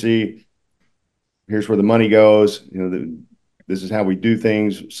transparency. Here's where the money goes. This is how we do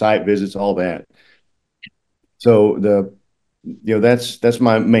things, site visits, all that. So that's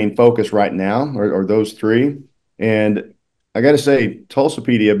my main focus right now, are those 3. And I got to say, Tulsa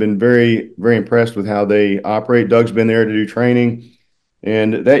PD, I've been very, very impressed with how they operate. Doug's been there to do training.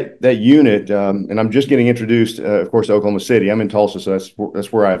 And that unit, and I'm just getting introduced, of course, to Oklahoma City. I'm in Tulsa, so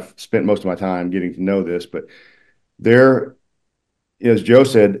that's where I've spent most of my time getting to know this. But there, as Joe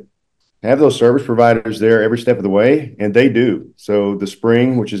said, have those service providers there every step of the way, and they do. So the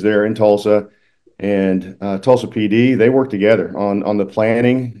Spring, which is there in Tulsa, and Tulsa PD, they work together on the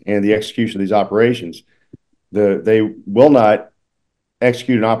planning and the execution of these operations. They will not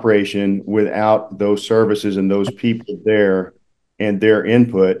execute an operation without those services and those people there and their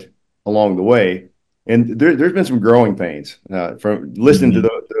input along the way. And there's been some growing pains from listening to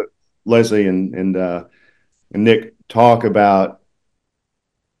the Leslie and Nick talk about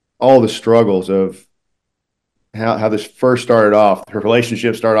all the struggles of how this first started off. Her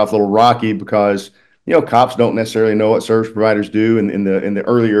relationship started off a little rocky because cops don't necessarily know what service providers do in the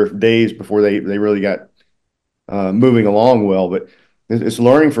earlier days before they really got moving along well. But it's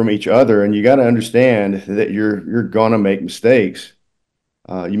learning from each other, and you got to understand that you're gonna make mistakes.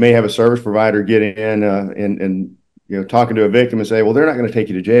 You may have a service provider get in and talking to a victim and say, well, they're not going to take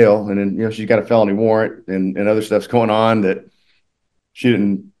you to jail, and then she's got a felony warrant and other stuff's going on that she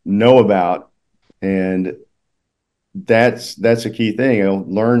didn't know about, and that's a key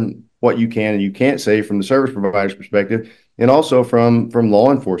thing. Learn what you can and you can't say from the service provider's perspective, and also from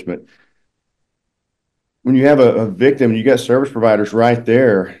law enforcement. When you have a victim, you got service providers right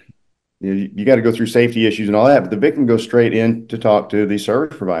there. You got to go through safety issues and all that, but the victim goes straight in to talk to the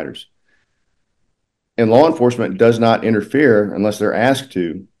service providers. And law enforcement does not interfere unless they're asked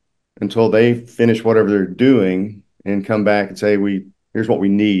to, until they finish whatever they're doing and come back and say, here's what we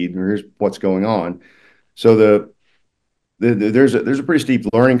need, or here's what's going on. So there's a pretty steep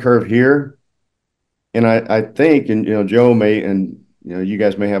learning curve here, and I think, and Joe may, and you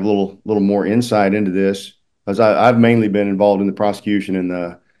guys may have a little more insight into this, as I've mainly been involved in the prosecution and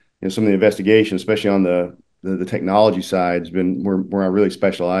the some of the investigation, especially on the technology side, has been where I really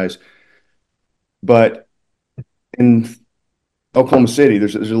specialize. But in Oklahoma City,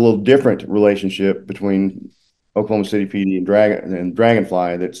 there's a little different relationship between Oklahoma City PD and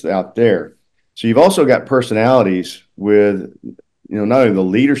Dragonfly that's out there. So you've also got personalities with not only the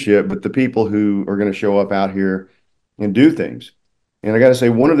leadership, but the people who are going to show up out here and do things. And I got to say,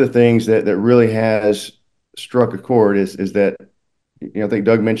 one of the things that really has struck a chord is that I think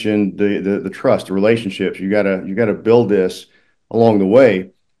Doug mentioned the trust, the relationships. You gotta build this along the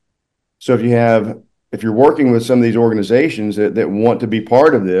way. So if you're working with some of these organizations that want to be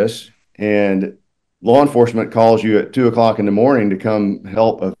part of this, and law enforcement calls you at 2 o'clock in the morning to come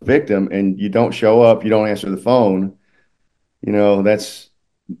help a victim, and you don't show up, you don't answer the phone, they're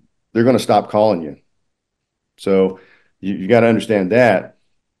going to stop calling you. So you got to understand that,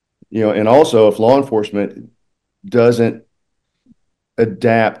 and also if law enforcement doesn't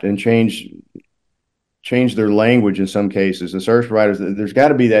adapt and change their language in some cases, the service providers, there's got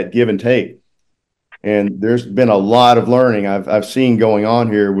to be that give and take. And there's been a lot of learning I've seen going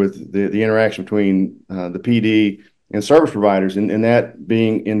on here with the interaction between the PD and service providers, and that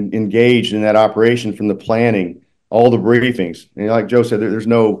being engaged in that operation from the planning, all the briefings. And like Joe said, there's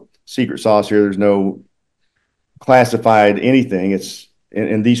no secret sauce here. There's no classified anything.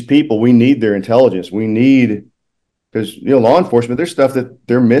 And these people, we need their intelligence. We need, because law enforcement, there's stuff that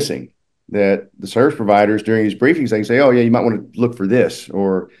they're missing, that the service providers during these briefings, they can say, oh yeah, you might want to look for this,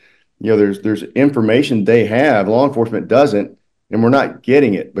 or there's information they have, law enforcement doesn't, and we're not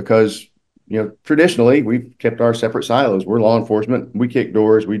getting it because traditionally we've kept our separate silos. We're law enforcement, we kick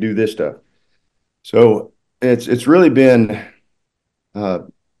doors, we do this stuff. So it's really been a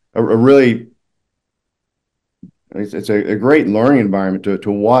great learning environment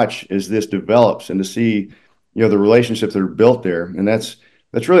to watch as this develops, and to see the relationships that are built there. And that's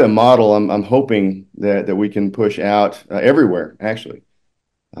really a model I'm hoping that we can push out everywhere, actually.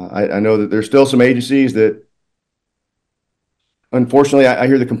 I know that there's still some agencies that, unfortunately, I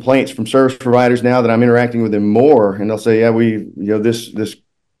hear the complaints from service providers now that I'm interacting with them more, and they'll say, yeah, this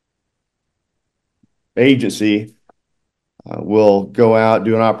agency will go out,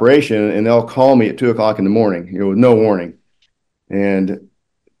 do an operation, and they'll call me at 2 o'clock in the morning, with no warning. And,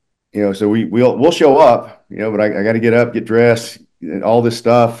 so we'll show up, but I got to get up, get dressed, and all this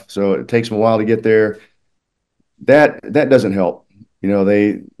stuff. So it takes them a while to get there. That doesn't help. We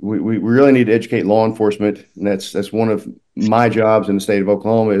really need to educate law enforcement, and that's one of my jobs in the state of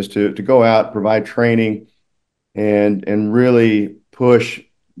Oklahoma, is to go out, provide training, and really push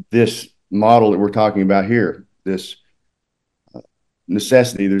this model that we're talking about here. This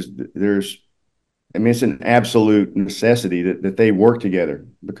necessity. It's an absolute necessity that they work together,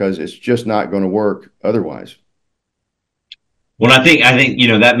 because it's just not going to work otherwise. Well, I think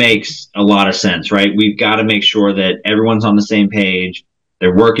that makes a lot of sense, right? We've got to make sure that everyone's on the same page.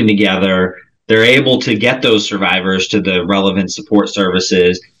 They're working together. They're able to get those survivors to the relevant support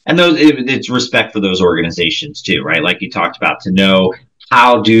services, and it's respect for those organizations too, right? Like you talked about, to know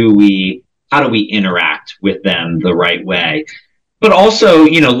how do we interact with them the right way. But also,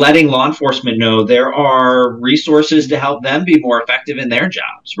 letting law enforcement know there are resources to help them be more effective in their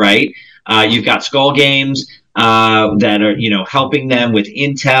jobs, right? You've got Skull Games that are, helping them with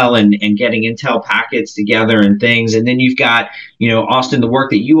intel and getting intel packets together and things. And then you've got, Austin, the work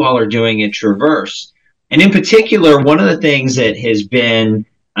that you all are doing at Traverse. And in particular, one of the things that has been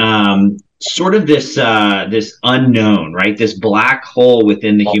sort of this unknown, right? This black hole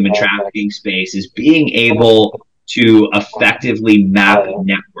within the human trafficking space is being able to effectively map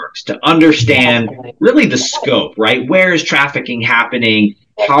networks, to understand really the scope, right? Where is trafficking happening?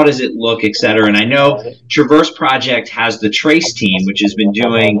 How does it look, et cetera? And I know Traverse Project has the Trace team, which has been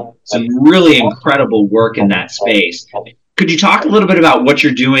doing some really incredible work in that space. Could you talk a little bit about what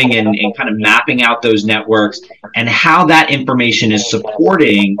you're doing and kind of mapping out those networks, and how that information is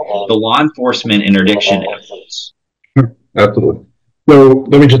supporting the law enforcement interdiction efforts? Absolutely. So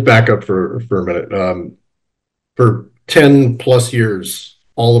let me just back up for a minute. For 10 plus years,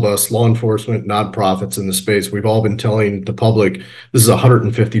 all of us, law enforcement, nonprofits in the space, we've all been telling the public this is a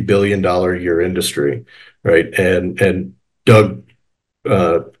 $150 billion a year industry, right? And Doug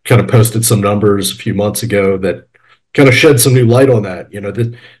kind of posted some numbers a few months ago that kind of shed some new light on that.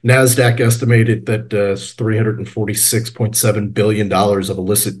 The NASDAQ estimated that $346.7 billion of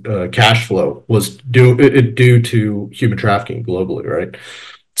illicit cash flow was due to human trafficking globally, right?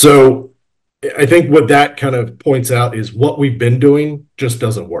 So I think what that kind of points out is what we've been doing just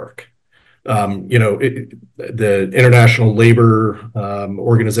doesn't work. The International Labor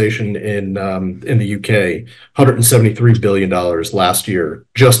Organization in the UK, $173 billion last year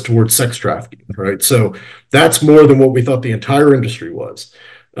just towards sex trafficking, right? So that's more than what we thought the entire industry was.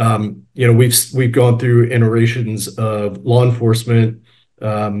 We've gone through iterations of law enforcement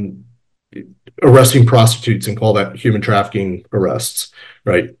arresting prostitutes and call that human trafficking arrests,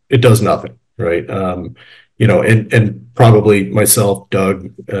 right? It does nothing, right? And probably myself,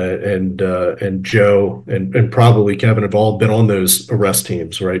 Doug, and Joe, and probably Kevin have all been on those arrest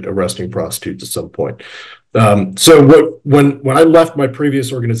teams, right? Arresting prostitutes at some point. So when I left my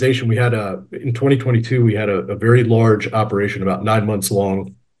previous organization, we had in 2022 we had a very large operation, about 9 months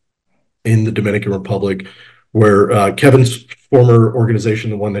long, in the Dominican Republic, where Kevin's former organization,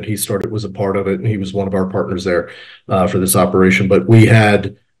 the one that he started, was a part of it, and he was one of our partners there for this operation. But we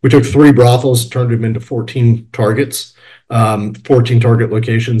took 3 brothels, turned them into 14 targets, 14 target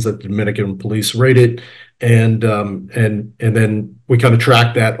locations that the Dominican police raided, and then we kind of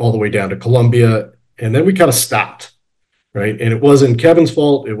tracked that all the way down to Colombia, and then we kind of stopped, right? And it wasn't Kevin's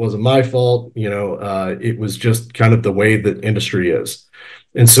fault, it wasn't my fault, it was just kind of the way that industry is.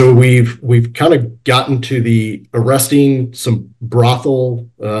 And so we've kind of gotten to the arresting some brothel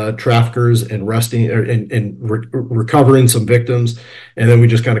traffickers and recovering some victims, and then we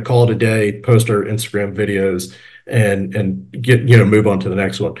just kind of call it a day, post our Instagram videos, and get move on to the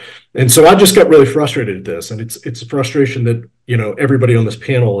next one. And so I just got really frustrated at this, and it's a frustration that everybody on this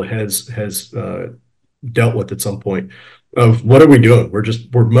panel has dealt with at some point. Of what are we doing?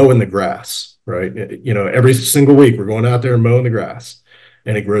 We're mowing the grass, right? Every single week we're going out there and mowing the grass,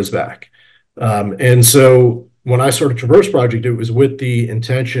 and it grows back. And so when I started Traverse Project, it was with the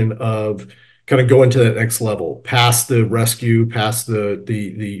intention of kind of going to that next level, past the rescue, past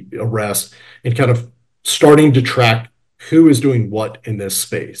the arrest, and kind of starting to track who is doing what in this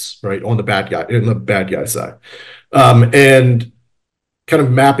space, right? In the bad guy side. And kind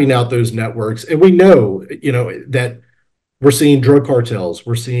of mapping out those networks. And we know, that we're seeing drug cartels,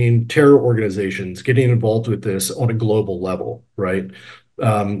 we're seeing terror organizations getting involved with this on a global level, right?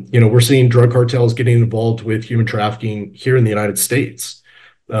 We're seeing drug cartels getting involved with human trafficking here in the United States.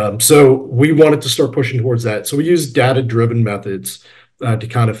 So we wanted to start pushing towards that. So we use data-driven methods to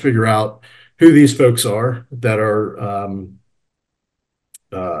kind of figure out who these folks are that are,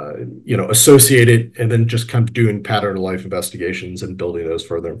 associated, and then just kind of doing pattern of life investigations and building those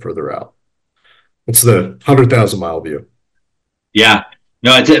further and further out. It's the 100,000-mile view. Yeah,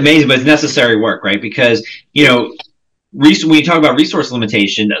 no, it's amazing, but it's necessary work, right? Because, when you talk about resource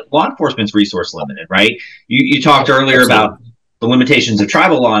limitation, law enforcement's resource limited, right? You talked earlier about the limitations of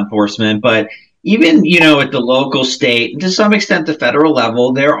tribal law enforcement, but even, at the local, state, and to some extent the federal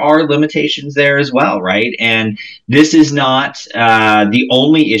level, there are limitations there as well, right? And this is not the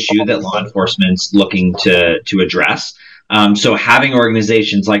only issue that law enforcement's looking to address. So having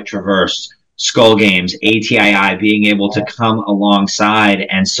organizations like Traverse, Skull Games, ATII being able to come alongside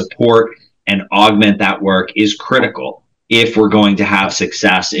and support and augment that work is critical if we're going to have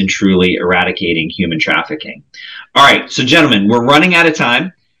success in truly eradicating human trafficking. All right, so gentlemen, we're running out of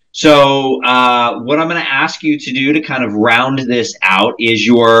time. So what I'm going to ask you to do to kind of round this out is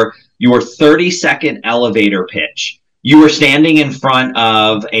your 30-second elevator pitch. You are standing in front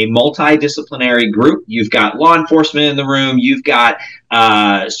of a multidisciplinary group. You've got law enforcement in the room. You've got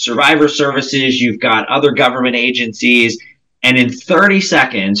survivor services. You've got other government agencies. And in 30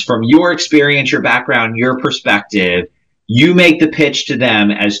 seconds, from your experience, your background, your perspective, you make the pitch to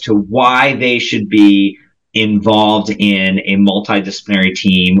them as to why they should be involved in a multidisciplinary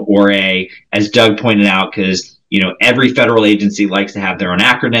team, or as Doug pointed out, because every federal agency likes to have their own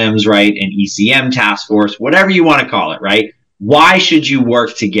acronyms, right? An ECM task force, whatever you want to call it, right? Why should you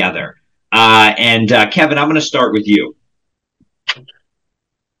work together? And Kevin, I'm going to start with you.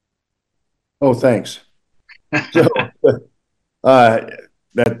 Oh, thanks. So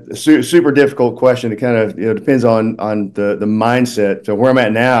that's super difficult question. It kind of depends on the mindset. So where I'm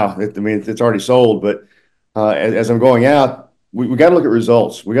at now, it's already sold, but as I'm going out, we got to look at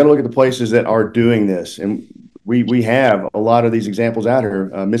results. We got to look at the places that are doing this, and we have a lot of these examples out here.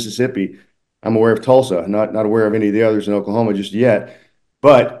 Mississippi, I'm aware of Tulsa, not aware of any of the others in Oklahoma just yet.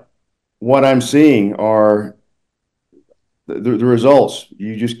 But what I'm seeing are the results.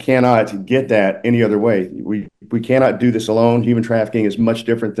 You just cannot get that any other way. We cannot do this alone. Human trafficking is much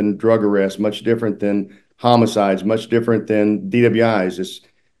different than drug arrests, much different than homicides, much different than DWIs.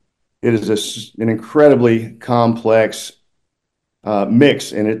 It is an incredibly complex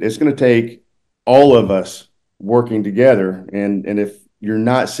mix, and it's going to take all of us working together. And if you're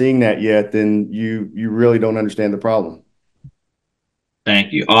not seeing that yet, then you really don't understand the problem.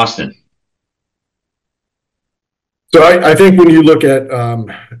 Thank you. Austin. So I think when you look at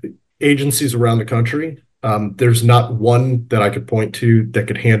agencies around the country, there's not one that I could point to that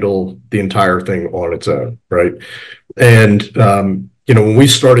could handle the entire thing on its own, right? And when we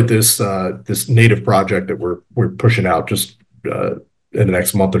started this native project that we're pushing out just in the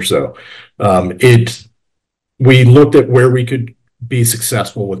next month or so, we looked at where we could be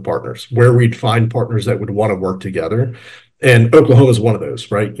successful with partners, where we'd find partners that would want to work together. And Oklahoma is one of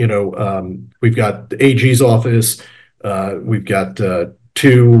those, right? We've got the AG's office, we've got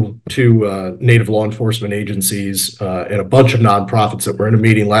two native law enforcement agencies, and a bunch of nonprofits that were in a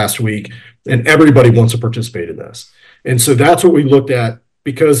meeting last week, and everybody wants to participate in this. And so that's what we looked at,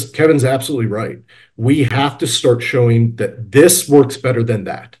 because Kevin's absolutely right. We have to start showing that this works better than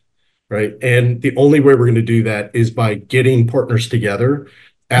that, right? And the only way we're going to do that is by getting partners together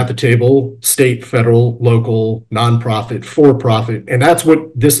at the table, state, federal, local, nonprofit, for-profit. And that's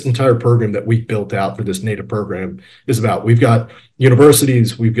what this entire program that we've built out for this native program is about. We've got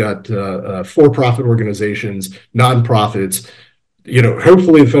universities, we've got for-profit organizations, nonprofits.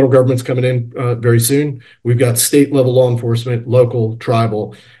 Hopefully the federal government's coming in very soon. We've got state level law enforcement, local,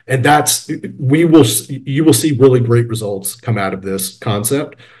 tribal, and you will see really great results come out of this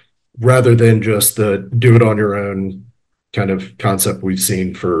concept, rather than just the do it on your own kind of concept we've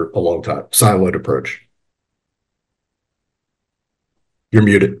seen for a long time, siloed approach. You're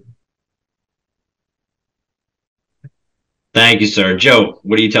muted. Thank you, sir. Joe,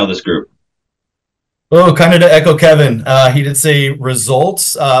 what do you tell this group? Oh, kind of to echo Kevin, he did say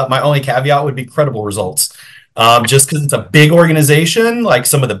results. My only caveat would be credible results. Just because it's a big organization, like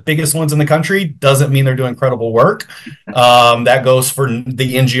some of the biggest ones in the country, doesn't mean they're doing credible work. That goes for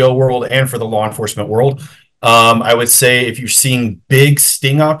the NGO world and for the law enforcement world. I would say if you're seeing big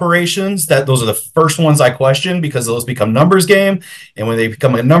sting operations, those are the first ones I question, because those become numbers game. And when they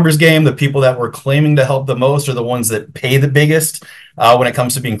become a numbers game, the people that we're claiming to help the most are the ones that pay the biggest when it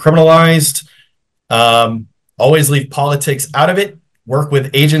comes to being criminalized. Always leave politics out of it. Work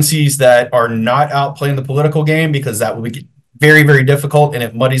with agencies that are not out playing the political game, because that will be very, very difficult and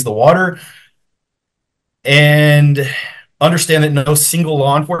it muddies the water. And understand that no single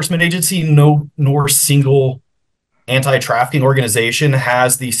law enforcement agency, nor single anti-trafficking organization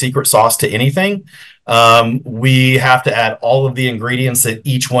has the secret sauce to anything. We have to add all of the ingredients that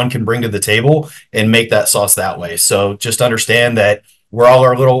each one can bring to the table and make that sauce that way. So just understand that we're all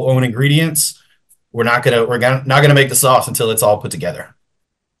our little own ingredients. We're not gonna make the sauce until it's all put together.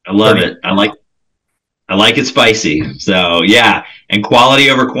 I love it. I like it spicy. So yeah, and quality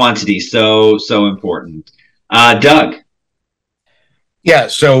over quantity, so important. Doug. Yeah,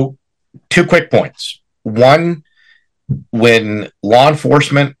 so 2 quick points. One, when law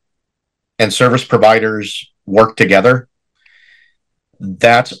enforcement and service providers work together,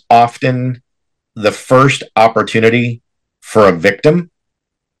 that's often the first opportunity for a victim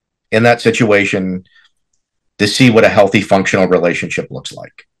in that situation to see what a healthy, functional relationship looks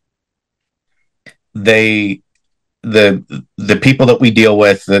like. The people that we deal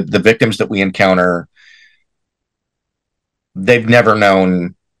with, the victims that we encounter, they've never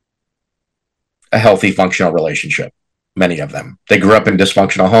known a healthy, functional relationship. Many of them, they grew up in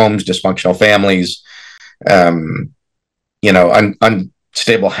dysfunctional homes, dysfunctional families,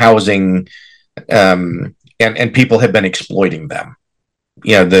 unstable housing, and people have been exploiting them.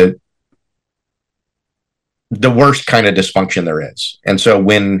 The worst kind of dysfunction there is. And so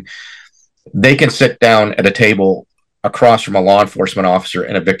when they can sit down at a table across from a law enforcement officer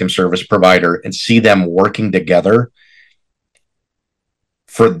and a victim service provider and see them working together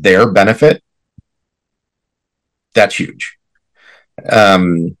for their benefit, that's huge.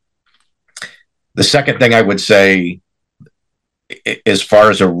 The second thing I would say, as far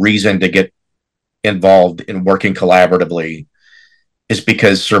as a reason to get involved in working collaboratively, is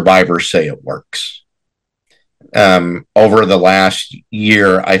because survivors say it works. Over the last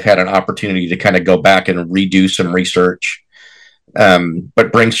year, I've had an opportunity to kind of go back and redo some research,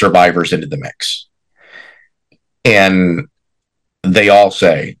 but bring survivors into the mix. And they all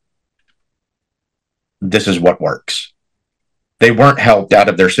say, this is what works. They weren't helped out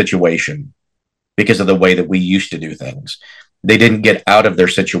of their situation because of the way that we used to do things. They didn't get out of their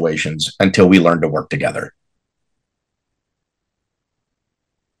situations until we learned to work together.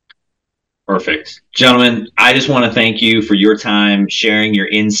 Perfect. Gentlemen, I just want to thank you for your time, sharing your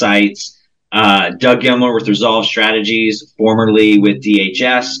insights. Doug Gilmore with Resolve Strategies, formerly with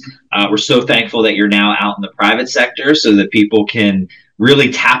DHS. We're so thankful that you're now out in the private sector so that people can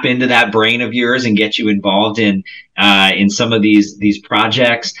really tap into that brain of yours and get you involved in some of these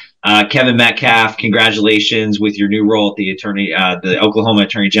projects. Kevin Metcalf, congratulations with your new role at the Oklahoma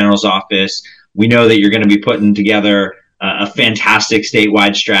Attorney General's office. We know that you're going to be putting together a fantastic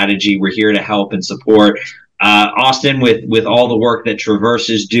statewide strategy. We're here to help and support. Austin, with all the work that Traverse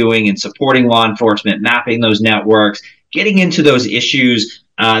is doing and supporting law enforcement, mapping those networks, getting into those issues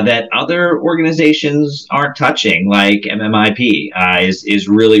that other organizations aren't touching, like MMIP, is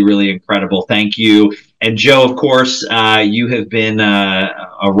really, really incredible. Thank you. And Joe, of course, you have been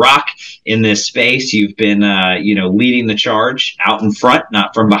a rock in this space. You've been, leading the charge out in front,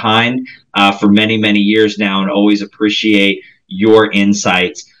 not from behind, for many, many years now, and always appreciate your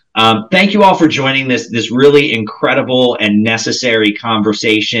insights. Thank you all for joining this really incredible and necessary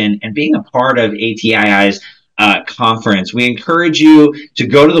conversation and being a part of ATII's conference. We encourage you to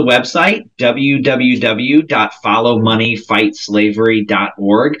go to the website,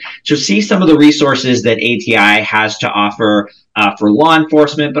 www.followmoneyfightslavery.org, to see some of the resources that ATII has to offer for law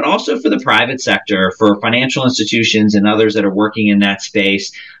enforcement, but also for the private sector, for financial institutions and others that are working in that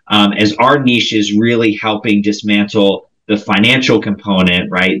space, as our niche is really helping dismantle the financial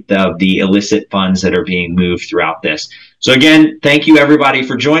component, right, the illicit funds that are being moved throughout this. So again, thank you everybody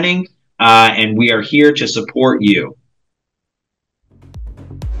for joining. And we are here to support you.